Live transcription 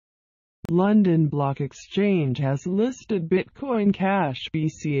London Block Exchange has listed Bitcoin Cash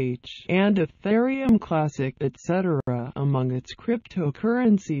 (BCH) and Ethereum Classic, etc. among its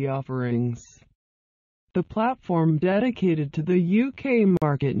cryptocurrency offerings. The platform dedicated to the UK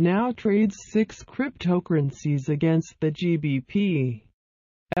market now trades 6 cryptocurrencies against the GBP.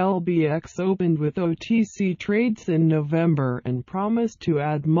 LBX opened with OTC trades in November and promised to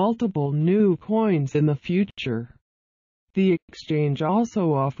add multiple new coins in the future. The exchange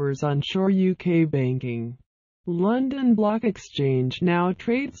also offers onshore UK banking. London Block Exchange now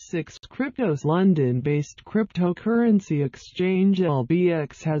trades 6 cryptos. London-based cryptocurrency exchange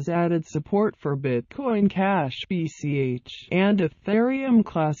LBX has added support for Bitcoin Cash (BCH) and Ethereum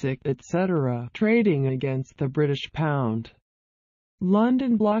Classic, etc. trading against the British pound.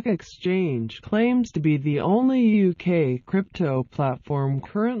 London Block Exchange claims to be the only UK crypto platform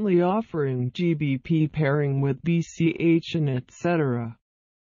currently offering GBP pairing with BCH and etc.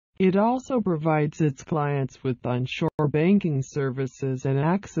 It also provides its clients with onshore banking services and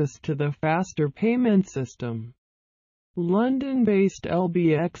access to the faster payment system. London-based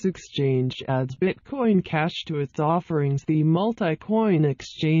LBX Exchange adds Bitcoin Cash to its offerings. The multi-coin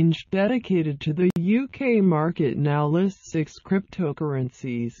exchange dedicated to the UK market now lists 6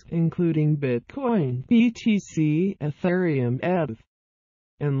 cryptocurrencies, including Bitcoin, BTC, Ethereum, ETH,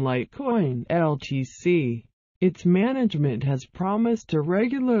 and Litecoin, LTC. Its management has promised to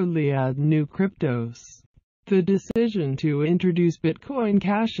regularly add new cryptos. The decision to introduce Bitcoin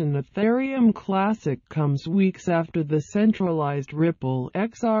Cash and Ethereum Classic comes weeks after the centralized Ripple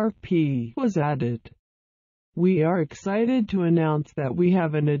XRP was added. We are excited to announce that we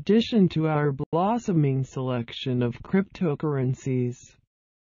have an addition to our blossoming selection of cryptocurrencies.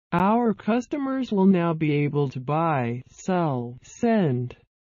 Our customers will now be able to buy, sell, send,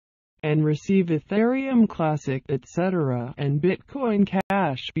 and receive Ethereum Classic, etc. and Bitcoin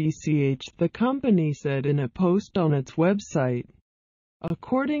Cash (BCH), the company said in a post on its website.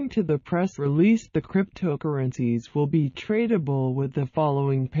 According to the press release, the cryptocurrencies will be tradable with the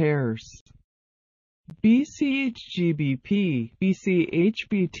following pairs: BCH GBP, BCH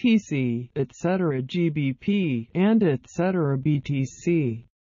BTC, etc. GBP, and etc. BTC.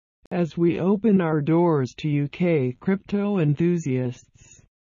 As we open our doors to UK crypto enthusiasts,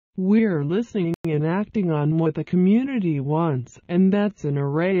 we're listening and acting on what the community wants, and that's an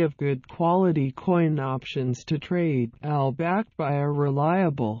array of good quality coin options to trade, all backed by a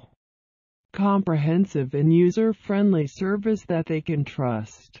reliable, comprehensive and user-friendly service that they can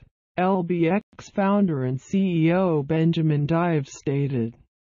trust. LBX founder and CEO Benjamin Dives stated.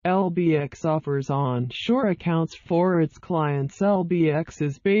 LBX offers onshore accounts for its clients. LBX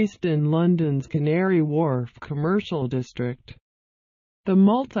is based in London's Canary Wharf commercial district. The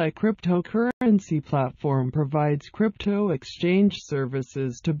multi-cryptocurrency platform provides crypto exchange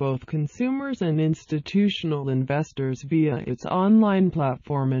services to both consumers and institutional investors via its online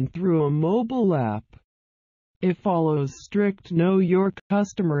platform and through a mobile app. It follows strict Know Your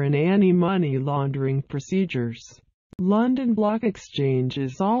Customer and anti-money laundering procedures. London Block Exchange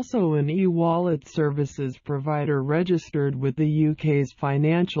is also an e-wallet services provider registered with the UK's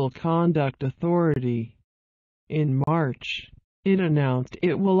Financial Conduct Authority. In March, it announced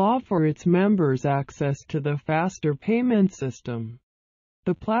it will offer its members access to the faster payment system.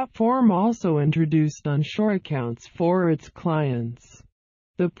 The platform also introduced onshore accounts for its clients.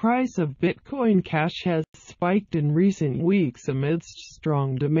 The price of Bitcoin Cash has spiked in recent weeks amidst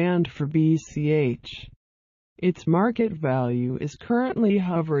strong demand for BCH. Its market value is currently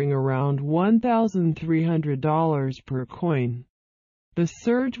hovering around $1,300 per coin. The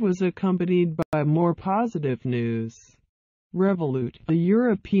surge was accompanied by more positive news. Revolut, a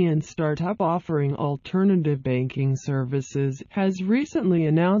European startup offering alternative banking services, has recently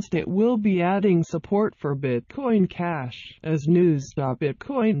announced it will be adding support for Bitcoin Cash, as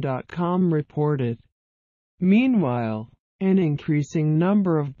news.bitcoin.com reported. Meanwhile, an increasing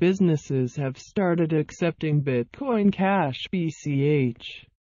number of businesses have started accepting Bitcoin Cash (BCH).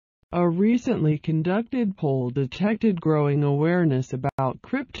 A recently conducted poll detected growing awareness about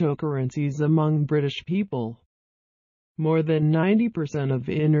cryptocurrencies among British people. More than 90% of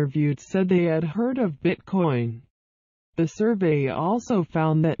interviewed said they had heard of Bitcoin. The survey also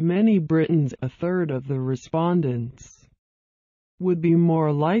found that many Britons, a third of the respondents, would be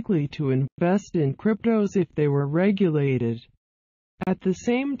more likely to invest in cryptos if they were regulated. At the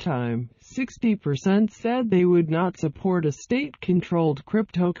same time, 60% said they would not support a state-controlled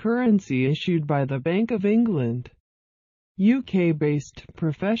cryptocurrency issued by the Bank of England. UK-based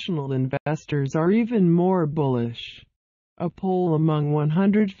professional investors are even more bullish. A poll among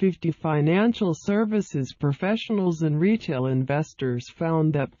 150 financial services professionals and retail investors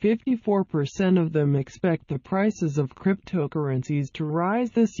found that 54% of them expect the prices of cryptocurrencies to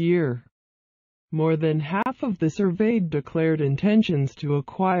rise this year. More than half of the surveyed declared intentions to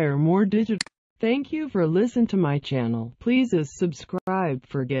acquire more digital. Thank you for listening to my channel. Please subscribe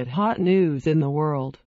for get hot news in the world.